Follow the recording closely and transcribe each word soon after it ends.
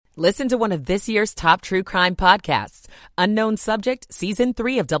Listen to one of this year's top true crime podcasts. Unknown Subject, Season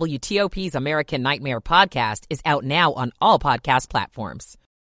 3 of WTOP's American Nightmare podcast is out now on all podcast platforms.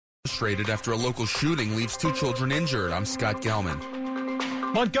 Frustrated after a local shooting leaves 2 children injured. I'm Scott Gelman.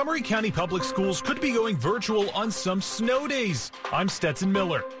 Montgomery County Public Schools could be going virtual on some snow days. I'm Stetson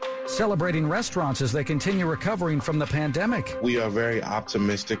Miller. Celebrating restaurants as they continue recovering from the pandemic. We are very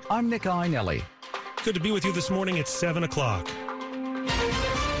optimistic. I'm Nick Einelli. Good to be with you this morning at 7 o'clock.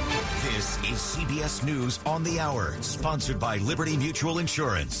 This is CBS News on the Hour, sponsored by Liberty Mutual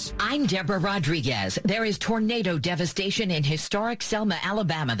Insurance. I'm Deborah Rodriguez. There is tornado devastation in historic Selma,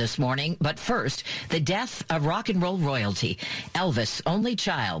 Alabama this morning. But first, the death of rock and roll royalty. Elvis' only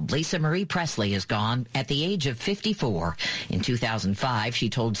child, Lisa Marie Presley, is gone at the age of 54. In 2005, she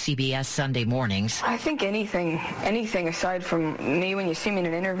told CBS Sunday Mornings, I think anything aside from me when you see me in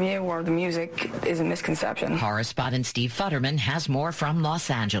an interview or the music is a misconception. Correspondent Steve Futterman has more from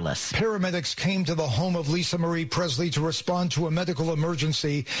Los Angeles. Paramedics came to the home of Lisa Marie Presley to respond to a medical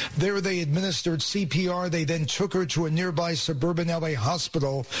emergency. There they administered CPR. They then took her to a nearby suburban LA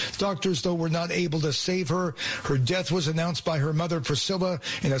hospital. Doctors, though, were not able to save her. Her death was announced by her mother, Priscilla.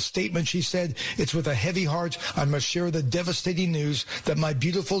 In a statement, she said, "It's with a heavy heart I must share the devastating news that my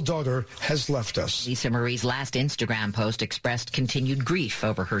beautiful daughter has left us." Lisa Marie's last Instagram post expressed continued grief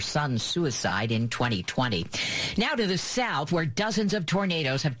over her son's suicide in 2020. Now to the south, where dozens of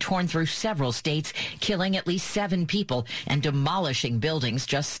tornadoes have torn through several states, killing at least 7 people and demolishing buildings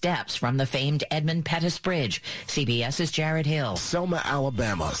just steps from the famed Edmund Pettus Bridge. CBS's Jared Hill. Selma,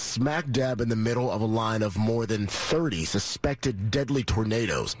 Alabama, smack dab in the middle of a line of more than 30 suspected deadly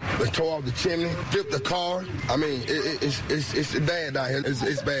tornadoes. They tore off the chimney, flipped the car. I mean, it's bad out here.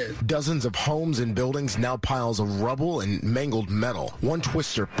 It's bad. Dozens of homes and buildings, now piles of rubble and mangled metal. One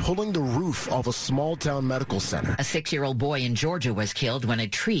twister pulling the roof off a small-town medical center. A 6-year-old boy in Georgia was killed when a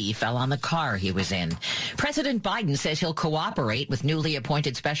tree fell on the car he was in. President Biden says he'll cooperate with newly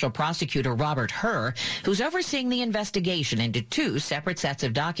appointed special prosecutor Robert Hur, who's overseeing the investigation into 2 separate sets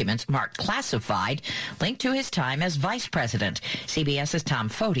of documents marked classified, linked to his time as vice president. CBS's Tom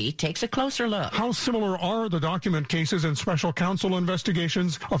Foti takes a closer look. How similar are the document cases and special counsel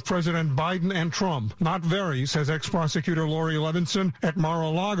investigations of President Biden and Trump? Not very, says ex-prosecutor Lori Levinson at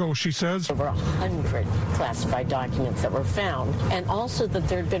Mar-a-Lago. She says over 100 classified documents that were found, and also that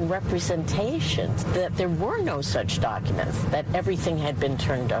there had been representations that there were no such documents, that everything had been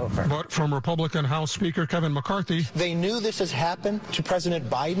turned over. But from Republican House Speaker Kevin McCarthy, they knew this has happened to President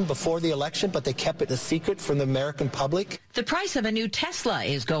Biden before the election, but they kept it a secret from the American public. The price of a new Tesla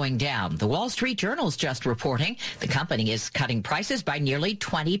is going down. The Wall Street Journal's just reporting the company is cutting prices by nearly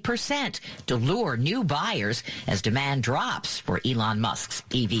 20% to lure new buyers as demand drops for Elon Musk's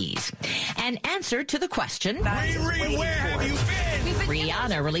EVs. An answer to the question, Riri, where have you been?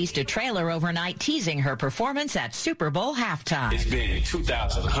 Rihanna released a trailer overnight teasing her performance at Super Bowl halftime. It's been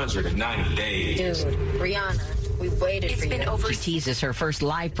 2,190 days. Dude, Rihanna, we waited for you. She teases her first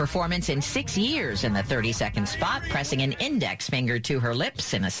live performance in 6 years in the 30-second spot, pressing an index finger to her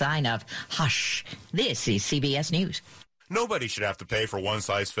lips in a sign of hush. This is CBS News. Nobody should have to pay for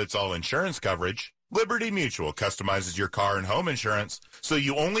one-size-fits-all insurance coverage. Liberty Mutual customizes your car and home insurance, so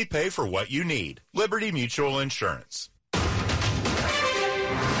you only pay for what you need. Liberty Mutual Insurance.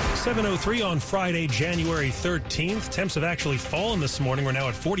 7:03 on Friday, January 13th. Temps have actually fallen this morning. We're now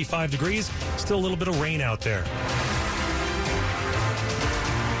at 45 degrees. Still a little bit of rain out there.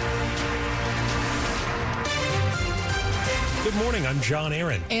 Good morning. I'm John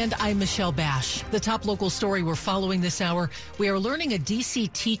Aaron. And I'm Michelle Bash. The top local story we're following this hour, we are learning a D.C.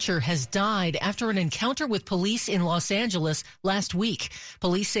 teacher has died after an encounter with police in Los Angeles last week.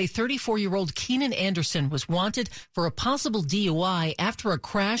 Police say 34-year-old Keenan Anderson was wanted for a possible DUI after a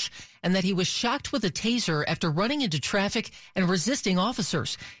crash and that he was shocked with a taser after running into traffic and resisting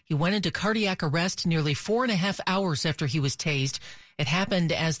officers. He went into cardiac arrest nearly 4.5 hours after he was tased. It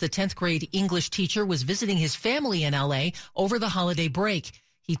happened as the 10th grade English teacher was visiting his family in L.A. over the holiday break.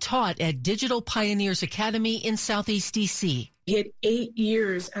 He taught at Digital Pioneers Academy in Southeast D.C. He had 8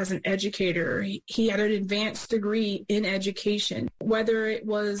 years as an educator. He had an advanced degree in education. Whether it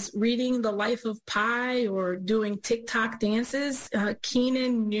was reading The Life of Pi or doing TikTok dances,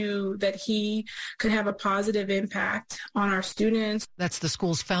 Keenan knew that he could have a positive impact on our students. That's the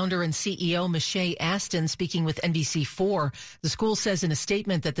school's founder and CEO, Michelle Aston, speaking with NBC4. The school says in a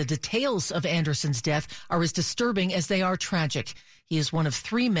statement that the details of Anderson's death are as disturbing as they are tragic. He is one of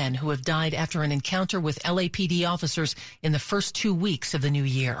 3 men who have died after an encounter with LAPD officers in the first 2 weeks of the new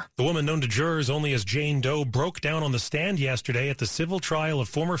year. The woman known to jurors only as Jane Doe broke down on the stand yesterday at the civil trial of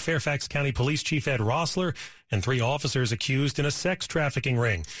former Fairfax County Police Chief Ed Rossler and 3 officers accused in a sex trafficking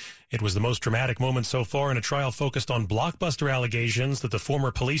ring. It was the most dramatic moment so far in a trial focused on blockbuster allegations that the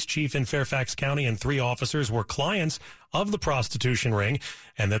former police chief in Fairfax County and 3 officers were clients of the prostitution ring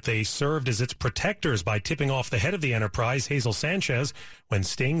and that they served as its protectors by tipping off the head of the enterprise, Hazel Sanchez, when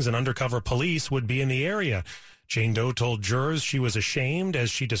stings and undercover police would be in the area. Jane Doe told jurors she was ashamed as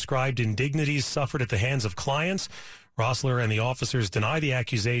she described indignities suffered at the hands of clients. Rossler and the officers deny the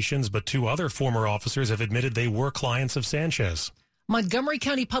accusations, but 2 other former officers have admitted they were clients of Sanchez. Montgomery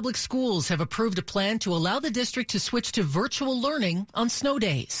County Public Schools have approved a plan to allow the district to switch to virtual learning on snow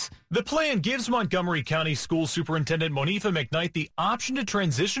days. The plan gives Montgomery County School Superintendent Monifa McKnight the option to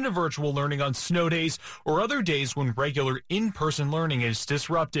transition to virtual learning on snow days or other days when regular in-person learning is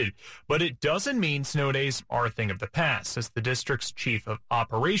disrupted. But it doesn't mean snow days are a thing of the past, says the district's chief of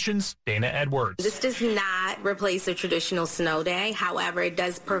operations, Dana Edwards. This does not replace a traditional snow day. However, it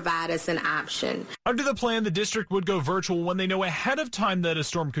does provide us an option. Under the plan, the district would go virtual when they know ahead of time that a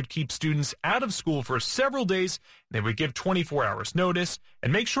storm could keep students out of school for several days. They would give 24 hours notice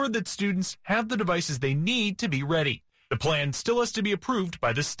and make sure that students have the devices they need to be ready. The plan still has to be approved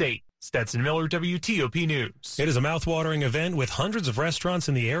by the state. Stetson Miller, WTOP News. It is a mouthwatering event with hundreds of restaurants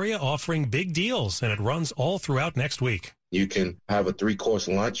in the area offering big deals, and it runs all throughout next week. You can have a 3-course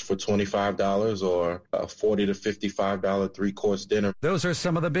lunch for $25 or a $40 to $55 3-course dinner. Those are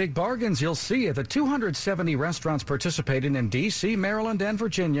some of the big bargains you'll see at the 270 restaurants participating in D.C., Maryland, and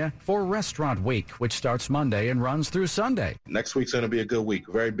Virginia for Restaurant Week, which starts Monday and runs through Sunday. Next week's going to be a good week,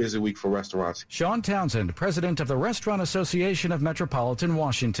 very busy week for restaurants. Sean Townsend, president of the Restaurant Association of Metropolitan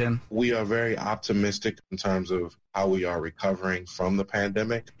Washington. We are very optimistic in terms of how we are recovering from the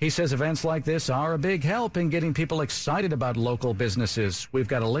pandemic. He says events like this are a big help in getting people excited about local businesses. We've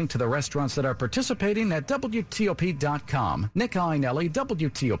got a link to the restaurants that are participating at WTOP.com. Nick Einelli,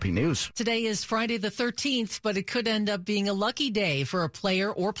 WTOP News. Today is Friday the 13th, but it could end up being a lucky day for a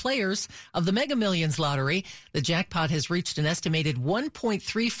player or players of the Mega Millions lottery. The jackpot has reached an estimated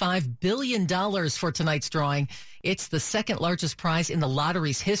 $1.35 billion for tonight's drawing. It's the second largest prize in the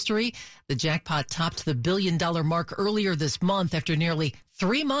lottery's history. The jackpot topped the $1 billion mark earlier this month after nearly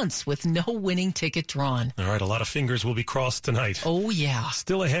 3 months with no winning ticket drawn. All right, a lot of fingers will be crossed tonight. Oh, yeah.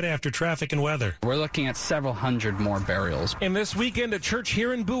 Still ahead after traffic and weather. We're looking at several hundred more burials. And this weekend, a church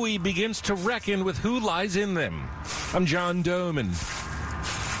here in Bowie begins to reckon with who lies in them. I'm John Doman.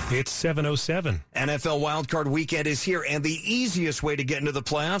 It's 7:07. NFL Wildcard Weekend is here, and the easiest way to get into the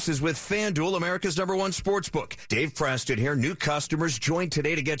playoffs is with FanDuel, America's #1 sportsbook. Dave Preston here. New customers join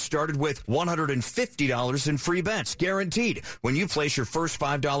today to get started with $150 in free bets, guaranteed, when you place your first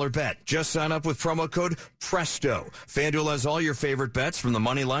 $5 bet. Just sign up with promo code PRESTO. FanDuel has all your favorite bets, from the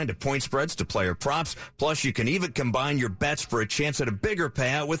money line to point spreads to player props. Plus, you can even combine your bets for a chance at a bigger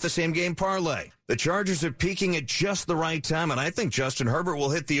payout with the same game parlay. The Chargers are peaking at just the right time, and I think Justin Herbert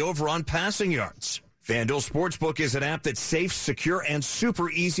will hit the over on passing yards. FanDuel Sportsbook is an app that's safe, secure, and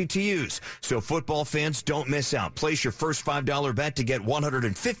super easy to use. So football fans, don't miss out. Place your first $5 bet to get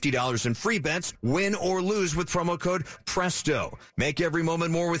 $150 in free bets. Win or lose with promo code PRESTO. Make every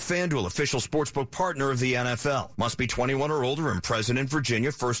moment more with FanDuel, official sportsbook partner of the NFL. Must be 21 or older and present in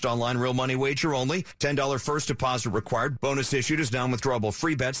Virginia. First online real money wager only. $10 first deposit required. Bonus issued as non-withdrawable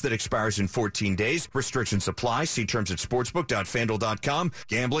free bets that expires in 14 days. Restrictions apply. See terms at sportsbook.fanduel.com.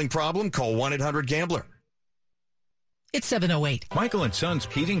 Gambling problem? Call 1-800-GAMBLER. It's 7:08. Michael and Son's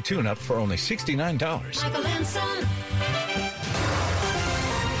heating tune-up for only $69. Michael and Son.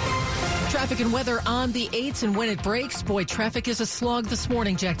 Traffic and weather on the 8s, and when it breaks, boy, traffic is a slog this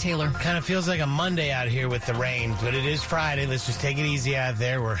morning, Jack Taylor. Kind of feels like a Monday out here with the rain, but it is Friday. Let's just take it easy out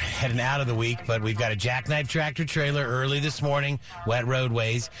there. We're heading out of the week, but we've got a jackknife tractor trailer early this morning, wet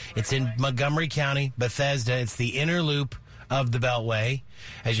roadways. It's in Montgomery County, Bethesda. It's the inner loop of the Beltway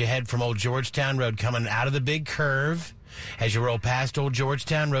as you head from Old Georgetown Road coming out of the big curve. As you roll past Old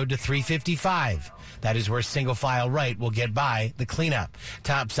Georgetown Road to 355, that is where single file right will get by the cleanup.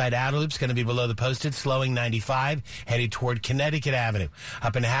 Topside outer loop's going to be below the posted, slowing 95, headed toward Connecticut Avenue.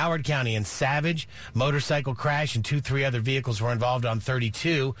 Up in Howard County in Savage, motorcycle crash and 2-3 other vehicles were involved on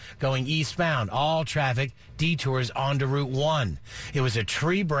 32 going eastbound. All traffic detours onto Route 1. It was a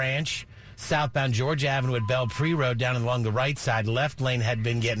tree branch southbound Georgia Avenue at Bell Pre Road down along the right side. Left lane had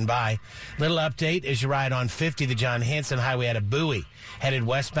been getting by. Little update as you ride on 50, the John Hanson Highway at a Bowie. Headed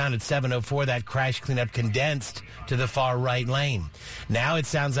westbound at 704, that crash cleanup condensed to the far right lane. Now it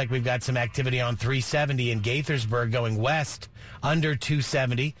sounds like we've got some activity on 370 in Gaithersburg going west under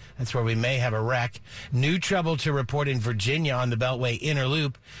 270. That's where we may have a wreck. New trouble to report in Virginia on the Beltway Inner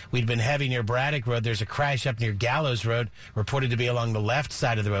Loop. We'd been heavy near Braddock Road. There's a crash up near Gallows Road, reported to be along the left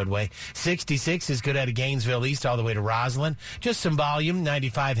side of the roadway. 66 is good out of Gainesville East all the way to Roslyn. Just some volume.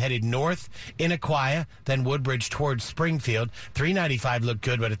 95 headed north in Aquia, then Woodbridge towards Springfield. 395 looked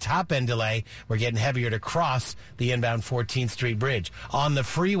good, but a top-end delay. We're getting heavier to cross the inbound 14th Street Bridge. On the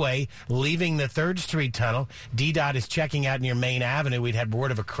freeway, leaving the 3rd Street Tunnel, DDOT is checking out near Main Avenue. We'd had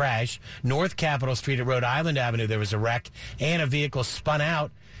word of a crash. North Capitol Street at Rhode Island Avenue, there was a wreck, and a vehicle spun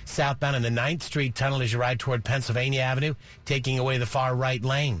out southbound in the 9th Street Tunnel as you ride toward Pennsylvania Avenue, taking away the far right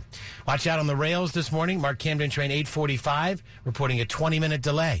lane. Watch out on the rails this morning. Mark Camden train 845, reporting a 20-minute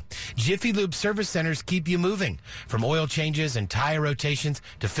delay. Jiffy Lube service centers keep you moving. From oil changes and tire rotations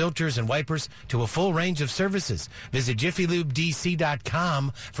to filters and wipers to a full range of services. Visit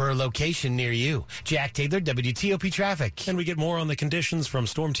JiffyLubeDC.com for a location near you. Jack Taylor, WTOP Traffic. And we get more on the conditions from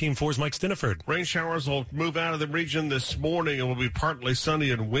Storm Team 4's Mike Stiniford. Rain showers will move out of the region this morning. It will be partly sunny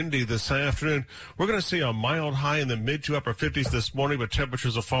and windy this afternoon. We're going to see a mild high in the mid to upper 50s this morning, but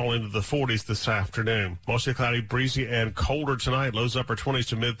temperatures will fall into the 40s this afternoon. Mostly cloudy, breezy, and colder tonight. Lows upper 20s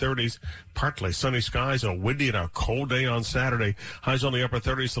to mid 30s. Partly sunny skies, a windy and a cold day on Saturday. Highs on the upper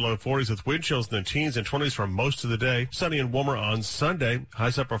 30s to low 40s with wind chills in the teens and 20s for most of the day. Sunny and warmer on Sunday.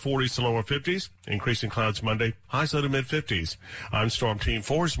 Highs upper 40s to lower 50s. Increasing clouds Monday. Highs low to mid 50s. I'm Storm Team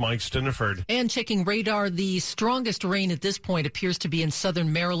 4's Mike Stiniford. And checking radar, the strongest rain at this point appears to be in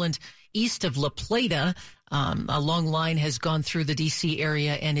southern Maryland, east of La Plata. A long line has gone through the D.C.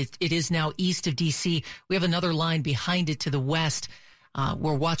 area, and it is now east of D.C. We have another line behind it to the west.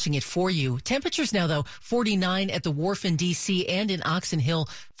 We're watching it for you. Temperatures now, though, 49 at the Wharf in D.C. and in Oxon Hill,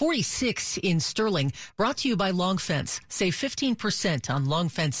 46 in Sterling. Brought to you by Long Fence. Save 15% on Long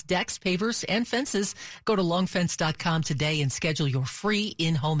Fence decks, pavers, and fences. Go to longfence.com today and schedule your free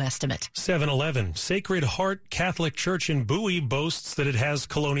in-home estimate. 7-Eleven. Sacred Heart Catholic Church in Bowie boasts that it has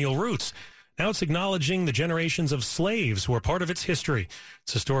colonial roots. Now it's acknowledging the generations of slaves who are part of its history.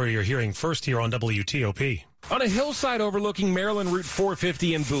 It's a story you're hearing first here on WTOP. On a hillside overlooking Maryland Route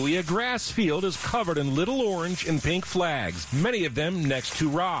 450 in Bowie, a grass field is covered in little orange and pink flags, many of them next to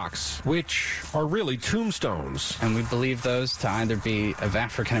rocks, which are really tombstones. And we believe those to either be of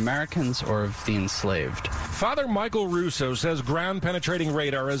African Americans or of the enslaved. Father Michael Russo says ground-penetrating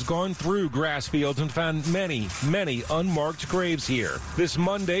radar has gone through grass fields and found many, many unmarked graves here. This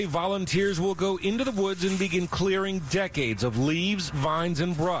Monday, volunteers will go into the woods and begin clearing decades of leaves, vines,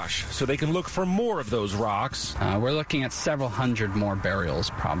 and brush so they can look for more of those rocks. We're looking at several hundred more burials,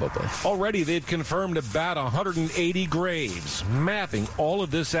 probably. Already, they've confirmed about 180 graves. Mapping all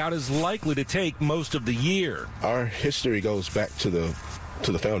of this out is likely to take most of the year. Our history goes back to the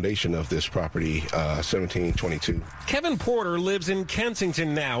foundation of this property, 1722. Kevin Porter lives in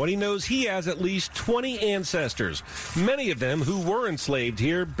Kensington now, and he knows he has at least 20 ancestors, many of them who were enslaved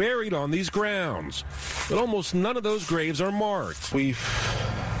here, buried on these grounds. But almost none of those graves are marked. We've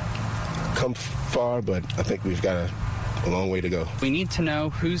come far, but I think we've got a long way to go. We need to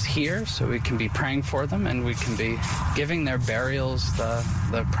know who's here so we can be praying for them and we can be giving their burials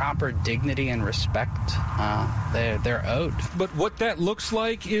the proper dignity and respect they're owed. But what that looks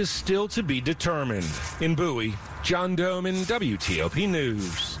like is still to be determined. In Bowie, John Doman, WTOP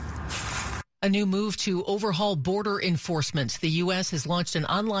News. A new move to overhaul border enforcement. The U.S. has launched an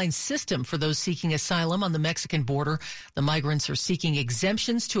online system for those seeking asylum on the Mexican border. The migrants are seeking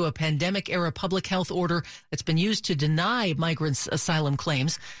exemptions to a pandemic-era public health order that's been used to deny migrants asylum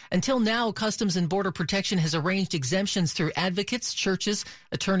claims. Until now, Customs and Border Protection has arranged exemptions through advocates, churches,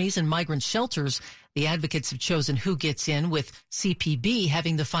 attorneys, and migrant shelters. The advocates have chosen who gets in, with CPB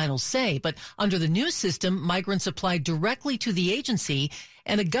having the final say. But under the new system, migrants apply directly to the agency,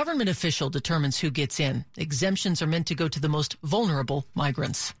 and a government official determines who gets in. Exemptions are meant to go to the most vulnerable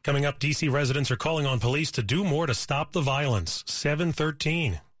migrants. Coming up, D.C. residents are calling on police to do more to stop the violence.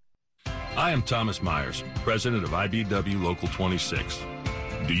 7:13. I am Thomas Myers, president of IBW Local 26.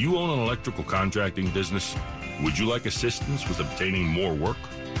 Do you own an electrical contracting business? Would you like assistance with obtaining more work?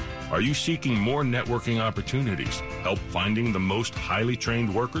 Are you seeking more networking opportunities? Help finding the most highly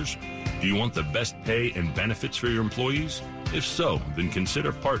trained workers? Do you want the best pay and benefits for your employees? If so, then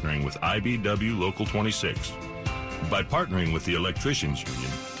consider partnering with IBW Local 26. By partnering with the Electricians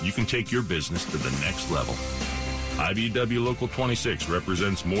Union, you can take your business to the next level. IBW Local 26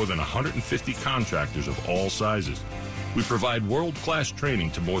 represents more than 150 contractors of all sizes. We provide world-class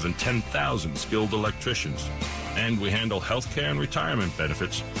training to more than 10,000 skilled electricians. And we handle healthcare and retirement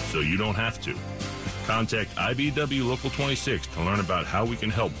benefits so you don't have to. Contact IBW Local 26 to learn about how we can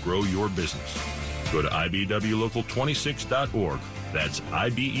help grow your business. Go to IBEWLocal26.org. That's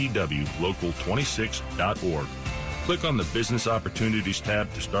IBEWLocal26.org. Click on the Business Opportunities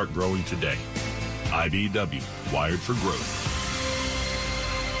tab to start growing today. IBEW, wired for growth.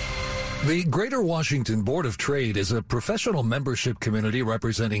 The Greater Washington Board of Trade is a professional membership community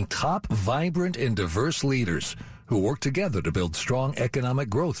representing top, vibrant, and diverse leaders who work together to build strong economic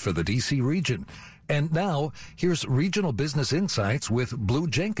growth for the D.C. region. And now, here's Regional Business Insights with Blue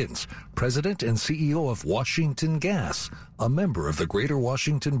Jenkins, President and CEO of Washington Gas, a member of the Greater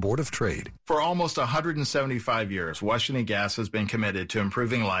Washington Board of Trade. For almost 175 years, Washington Gas has been committed to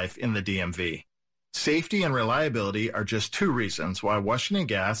improving life in the DMV. Safety and reliability are just two reasons why Washington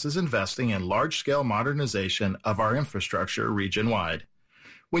Gas is investing in large-scale modernization of our infrastructure region-wide.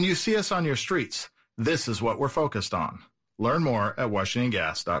 When you see us on your streets, this is what we're focused on. Learn more at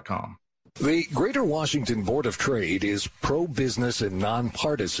WashingtonGas.com. The Greater Washington Board of Trade is pro-business and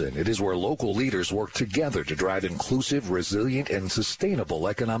nonpartisan. It is where local leaders work together to drive inclusive, resilient, and sustainable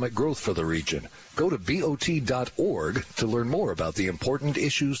economic growth for the region. Go to BOT.org to learn more about the important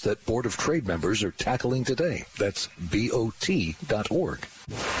issues that Board of Trade members are tackling today. That's BOT.org.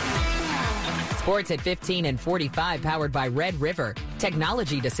 Sports at 15 and 45, powered by Red River.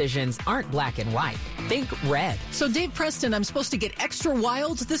 Technology decisions aren't black and white. Think red. So, Dave Preston, I'm supposed to get extra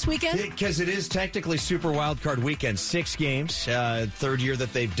wild this weekend? Because it is technically Super Wild Card Weekend. 6 games. Third year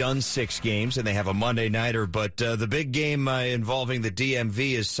that they've done 6 games, and they have a Monday nighter. But the big game involving the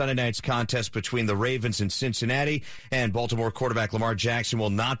DMV is Sunday night's contest between the Ravens and Cincinnati. And Baltimore quarterback Lamar Jackson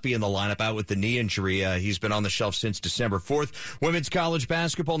will not be in the lineup, out with the knee injury. He's been on the shelf since December 4th. Women's college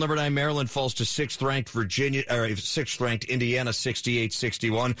basketball, number 9 Maryland falls to 6th-ranked Indiana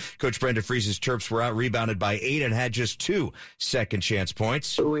 68-61. Coach Brenda Freese's Terps were out rebounded by 8 and had just 2 second-chance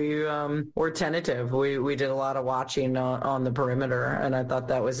points. We were tentative. We did a lot of watching on the perimeter, and I thought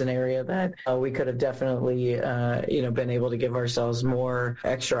that was an area that we could have definitely been able to give ourselves more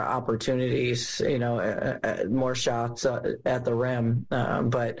extra opportunities, more shots at the rim.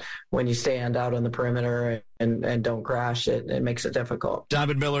 But when you stand out on the perimeter and don't crash, it makes it difficult.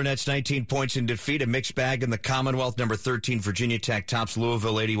 Donovan Miller nets 19 points in defeat. A mixed bag in the Commonwealth. Number 13 Virginia Tech tops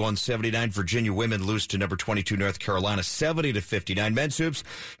Louisville 81-79. Virginia women lose to number 22 North Carolina 70-59. Men's hoops,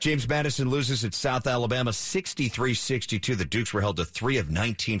 James Madison loses at South Alabama 63-62. The Dukes were held to 3 of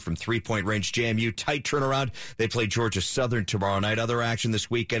 19 from three-point range. JMU tight turnaround. They play Georgia Southern tomorrow night. Other action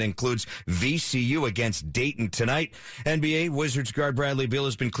this weekend includes VCU against Dayton tonight. NBA Wizards guard Bradley Beal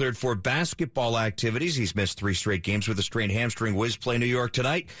has been cleared for basketball activities. He's missed 3 straight games with a strained hamstring. Wiz play New York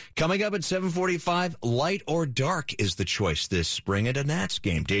tonight. Coming up at 7:45, light or dark is the choice this spring at a Nats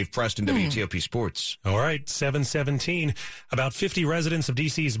game. Dave Preston, WTOP Sports. All right, 7:17. About 50 residents of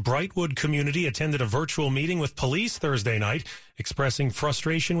D.C.'s Brightwood community attended a virtual meeting with police Thursday night, expressing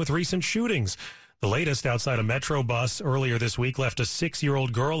frustration with recent shootings. The latest outside a Metro bus earlier this week left a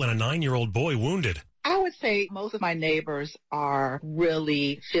 6-year-old girl and a 9-year-old boy wounded. I would say most of my neighbors are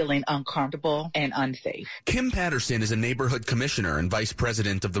really feeling uncomfortable and unsafe. Kim Patterson is a neighborhood commissioner and vice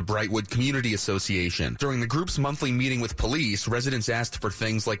president of the Brightwood Community Association. During the group's monthly meeting with police, residents asked for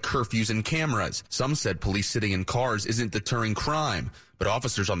things like curfews and cameras. Some said police sitting in cars isn't deterring crime, but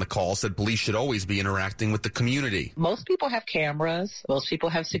officers on the call said police should always be interacting with the community. Most people have cameras. Most people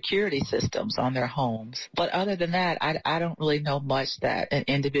have security systems on their homes. But other than that, I don't really know much that an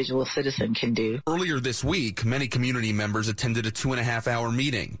individual citizen can do. Earlier this week, many community members attended a 2.5-hour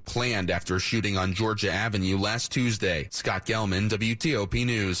meeting planned after a shooting on Georgia Avenue last Tuesday. Scott Gelman, WTOP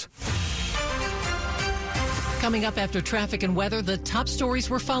News. Coming up after traffic and weather, the top stories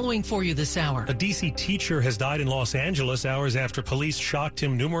we're following for you this hour. A D.C. teacher has died in Los Angeles hours after police shocked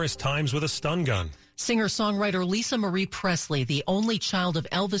him numerous times with a stun gun. Singer-songwriter Lisa Marie Presley, the only child of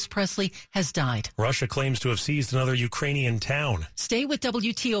Elvis Presley, has died. Russia claims to have seized another Ukrainian town. Stay with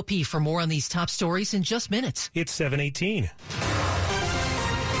WTOP for more on these top stories in just minutes. It's 7:18.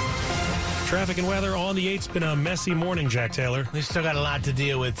 Traffic and weather on the 8's been a messy morning, Jack Taylor. We've still got a lot to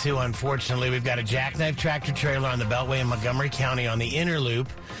deal with, too, unfortunately. We've got a jackknife tractor trailer on the Beltway in Montgomery County on the inner loop.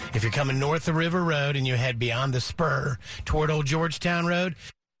 If you're coming north of River Road and you head beyond the spur toward Old Georgetown Road,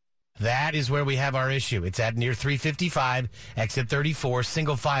 that is where we have our issue. It's at near 355, exit 34,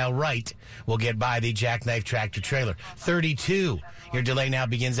 single file right. We'll get by the jackknife tractor trailer. 32, your delay now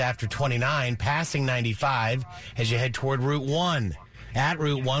begins after 29, passing 95 as you head toward Route 1. At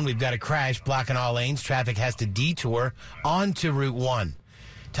Route 1, we've got a crash blocking all lanes. Traffic has to detour onto Route 1.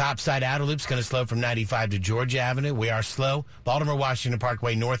 Topside outer loop's going to slow from 95 to Georgia Avenue. We are slow. Baltimore-Washington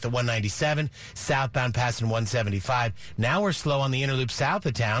Parkway north of 197, southbound passing 175. Now we're slow on the inner loop south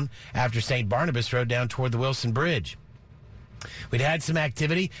of town after St. Barnabas Road down toward the Wilson Bridge. We'd had some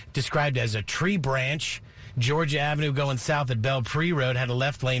activity described as a tree branch. Georgia Avenue going south at Belle Pré Road had a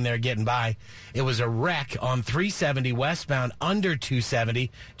left lane there getting by. It was a wreck on 370 westbound under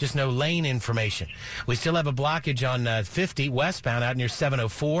 270, just no lane information. We still have a blockage on 50 westbound out near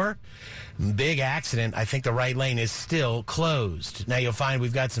 704. Big accident. I think the right lane is still closed. Now you'll find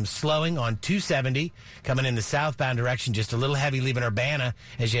we've got some slowing on 270 coming in the southbound direction, just a little heavy leaving Urbana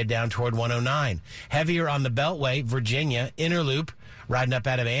as you head down toward 109. Heavier on the Beltway, Virginia, Inner Loop, riding up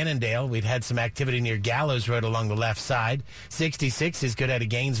out of Annandale. We've had some activity near Gallows Road along the left side. 66 is good out of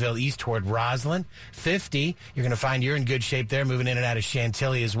Gainesville east toward Roslyn. 50, you're going to find you're in good shape there, moving in and out of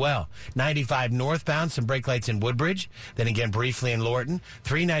Chantilly as well. 95 northbound, some brake lights in Woodbridge. Then again briefly in Lorton.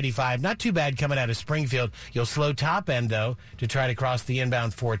 395, not too bad coming out of Springfield. You'll slow top end, though, to try to cross the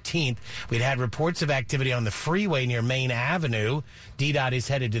inbound 14th. We'd had reports of activity on the freeway near Main Avenue. DDOT is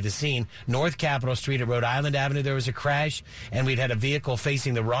headed to the scene. North Capitol Street at Rhode Island Avenue, there was a crash, and we'd had a vehicle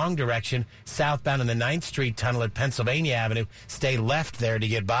facing the wrong direction southbound in the 9th Street tunnel at Pennsylvania Avenue. Stay left there to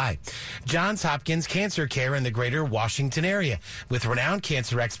get by. Johns Hopkins Cancer Care in the greater Washington area with renowned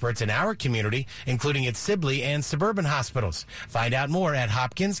cancer experts in our community, including at Sibley and suburban hospitals. Find out more at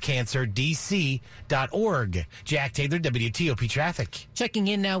hopkinscancerdc.org. Jack Taylor, WTOP Traffic. Checking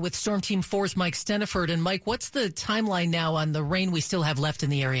in now with Storm Team 4's Mike Steniford. And Mike, what's the timeline now on the rain we still have left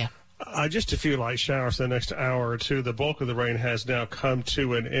in the area? Just a few light showers the next hour or two. The bulk of the rain has now come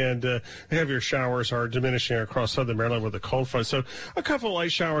to an end. Heavier showers are diminishing across southern Maryland with the cold front. So a couple of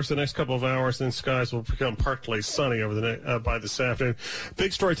light showers the next couple of hours, then skies will become partly sunny over by this afternoon.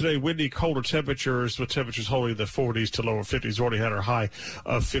 Big story today, windy, colder temperatures with temperatures holding the 40s to lower 50s. Already had our high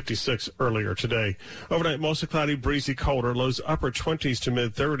of 56 earlier today. Overnight, mostly cloudy, breezy, colder. Lows upper 20s to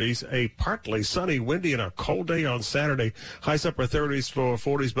mid-30s. A partly sunny, windy, and a cold day on Saturday. Highs upper 30s, lower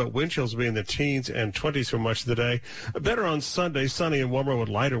 40s, but wind chills will be in the teens and 20s for much of the day. Better on Sunday, sunny and warmer with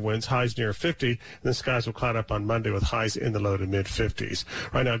lighter winds, highs near 50. And the skies will cloud up on Monday with highs in the low to mid-50s.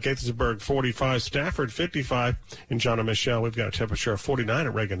 Right now, Gaithersburg 45, Stafford 55. In John and Michelle, we've got a temperature of 49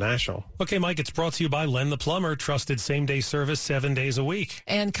 at Reagan National. Okay, Mike, it's brought to you by Len the Plumber, trusted same-day service 7 days a week.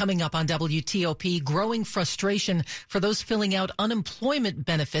 And coming up on WTOP, growing frustration for those filling out unemployment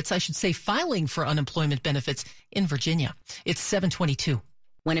benefits, I should say filing for unemployment benefits in Virginia. It's 7:22.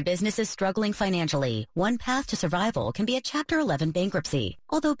 When a business is struggling financially, one path to survival can be a Chapter 11 bankruptcy.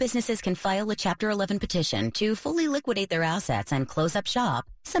 Although businesses can file a Chapter 11 petition to fully liquidate their assets and close up shop,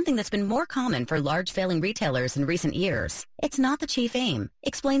 something that's been more common for large failing retailers in recent years, it's not the chief aim,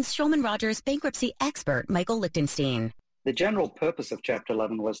 explains Shulman Rogers bankruptcy expert Michael Lichtenstein. The general purpose of Chapter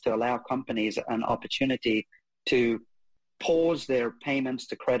 11 was to allow companies an opportunity to pause their payments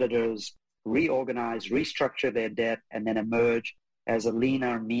to creditors, reorganize, restructure their debt, and then emerge as a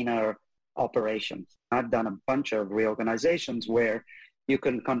leaner, meaner operation. I've done a bunch of reorganizations where you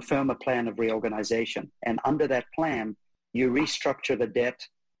can confirm a plan of reorganization. And under that plan, you restructure the debt.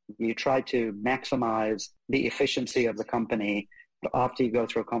 You try to maximize the efficiency of the company. After you go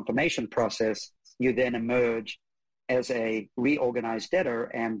through a confirmation process, you then emerge as a reorganized debtor,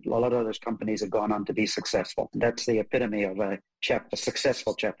 and a lot of those companies have gone on to be successful. That's the epitome of a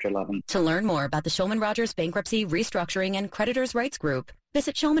successful Chapter 11. To learn more about the Shulman Rogers Bankruptcy, Restructuring, and Creditors' Rights Group,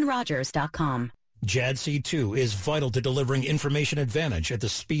 visit ShulmanRogers.com. JADC2 is vital to delivering information advantage at the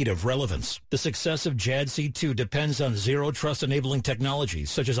speed of relevance. The success of JADC2 depends on zero trust enabling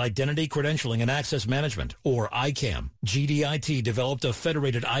technologies such as identity, credentialing, and access management, or ICAM. GDIT developed a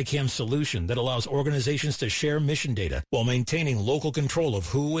federated ICAM solution that allows organizations to share mission data while maintaining local control of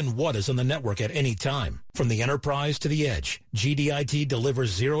who and what is on the network at any time. From the enterprise to the edge, GDIT delivers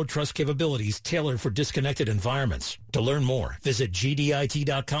zero trust capabilities tailored for disconnected environments. To learn more, visit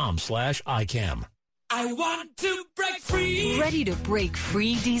gdit.com/ICAM. I want to break free. Ready to break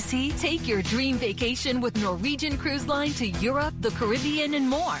free, DC? Take your dream vacation with Norwegian Cruise Line to Europe, the Caribbean, and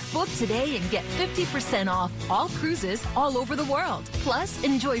more. Book today and get 50% off all cruises all over the world. Plus,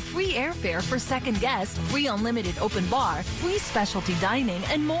 enjoy free airfare for second guests, free unlimited open bar, free specialty dining,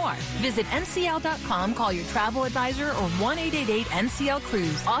 and more. Visit ncl.com, call your travel advisor, or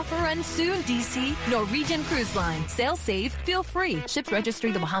 1-888-NCL-CRUISE. Offer ends soon, DC. Norwegian Cruise Line. Sail safe, feel free. Ships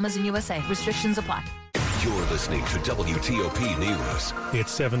registry the Bahamas and USA. Restrictions apply. You're listening to WTOP News.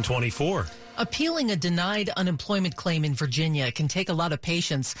 It's 7:24. Appealing a denied unemployment claim in Virginia can take a lot of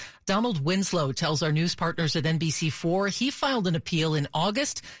patience. Donald Winslow tells our news partners at NBC4 he filed an appeal in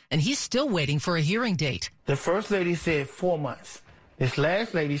August, and he's still waiting for a hearing date. The first lady said 4 months. This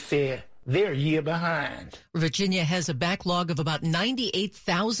last lady said they're a year behind. Virginia has a backlog of about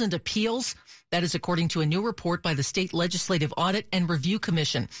 98,000 appeals. That is according to a new report by the State Legislative Audit and Review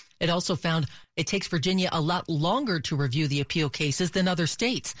Commission. It also found it takes Virginia a lot longer to review the appeal cases than other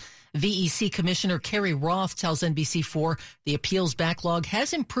states. VEC Commissioner Carrie Roth tells NBC4 the appeals backlog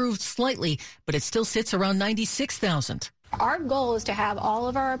has improved slightly, but it still sits around 96,000. Our goal is to have all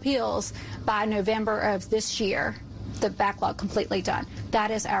of our appeals by November of this year, the backlog completely done.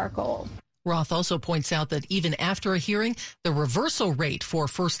 That is our goal. Roth also points out that even after a hearing, the reversal rate for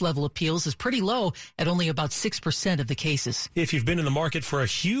first-level appeals is pretty low at only about 6% of the cases. If you've been in the market for a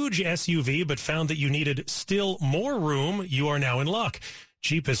huge SUV but found that you needed still more room, you are now in luck.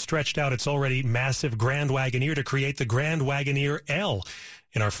 Jeep has stretched out its already massive Grand Wagoneer to create the Grand Wagoneer L.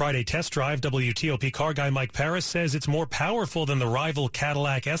 In our Friday test drive, WTOP car guy Mike Paris says it's more powerful than the rival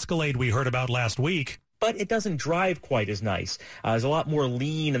Cadillac Escalade we heard about last week. But it doesn't drive quite as nice. There's a lot more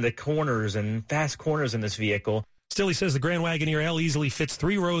lean in the corners and fast corners in this vehicle. Still, he says the Grand Wagoneer L easily fits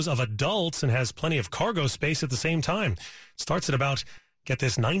 3 rows of adults and has plenty of cargo space at the same time. Starts at about, get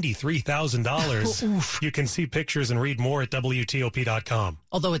this, $93,000. You can see pictures and read more at WTOP.com.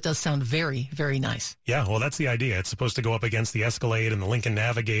 Although it does sound very, very nice. Yeah, well, that's the idea. It's supposed to go up against the Escalade and the Lincoln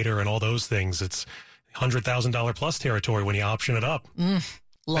Navigator and all those things. It's $100,000 plus territory when you option it up.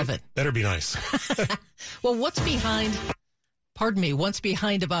 Love it. Better be nice. Well, what's behind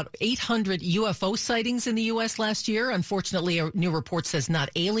about 800 UFO sightings in the U.S. last year? Unfortunately, a new report says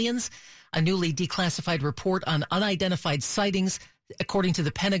not aliens. A newly declassified report on unidentified sightings, according to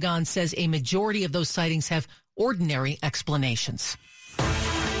the Pentagon, says a majority of those sightings have ordinary explanations.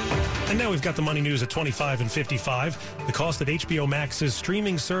 And now we've got the money news at 25 and 55. The cost of HBO Max's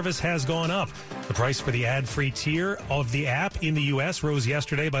streaming service has gone up. The price for the ad-free tier of the app in the U.S. rose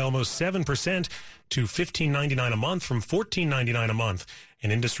yesterday by almost 7% to $15.99 a month from $14.99 a month.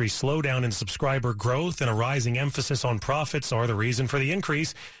 An industry slowdown in subscriber growth and a rising emphasis on profits are the reason for the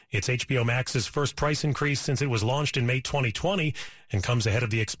increase. It's HBO Max's first price increase since it was launched in May 2020 and comes ahead of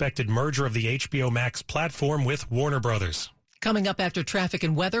the expected merger of the HBO Max platform with Warner Brothers. Coming up after traffic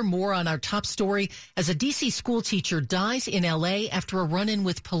and weather, more on our top story as a D.C. school teacher dies in L.A. after a run-in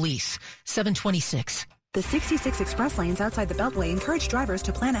with police. 726. The 66 express lanes outside the Beltway encourage drivers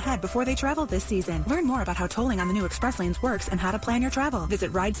to plan ahead before they travel this season. Learn more about how tolling on the new express lanes works and how to plan your travel.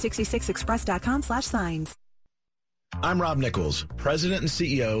 Visit ride66express.com/signs. I'm Rob Nichols, President and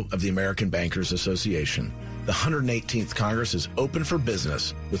CEO of the American Bankers Association. The 118th Congress is open for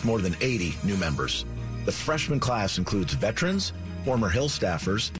business with more than 80 new members. The freshman class includes veterans, former Hill staffers,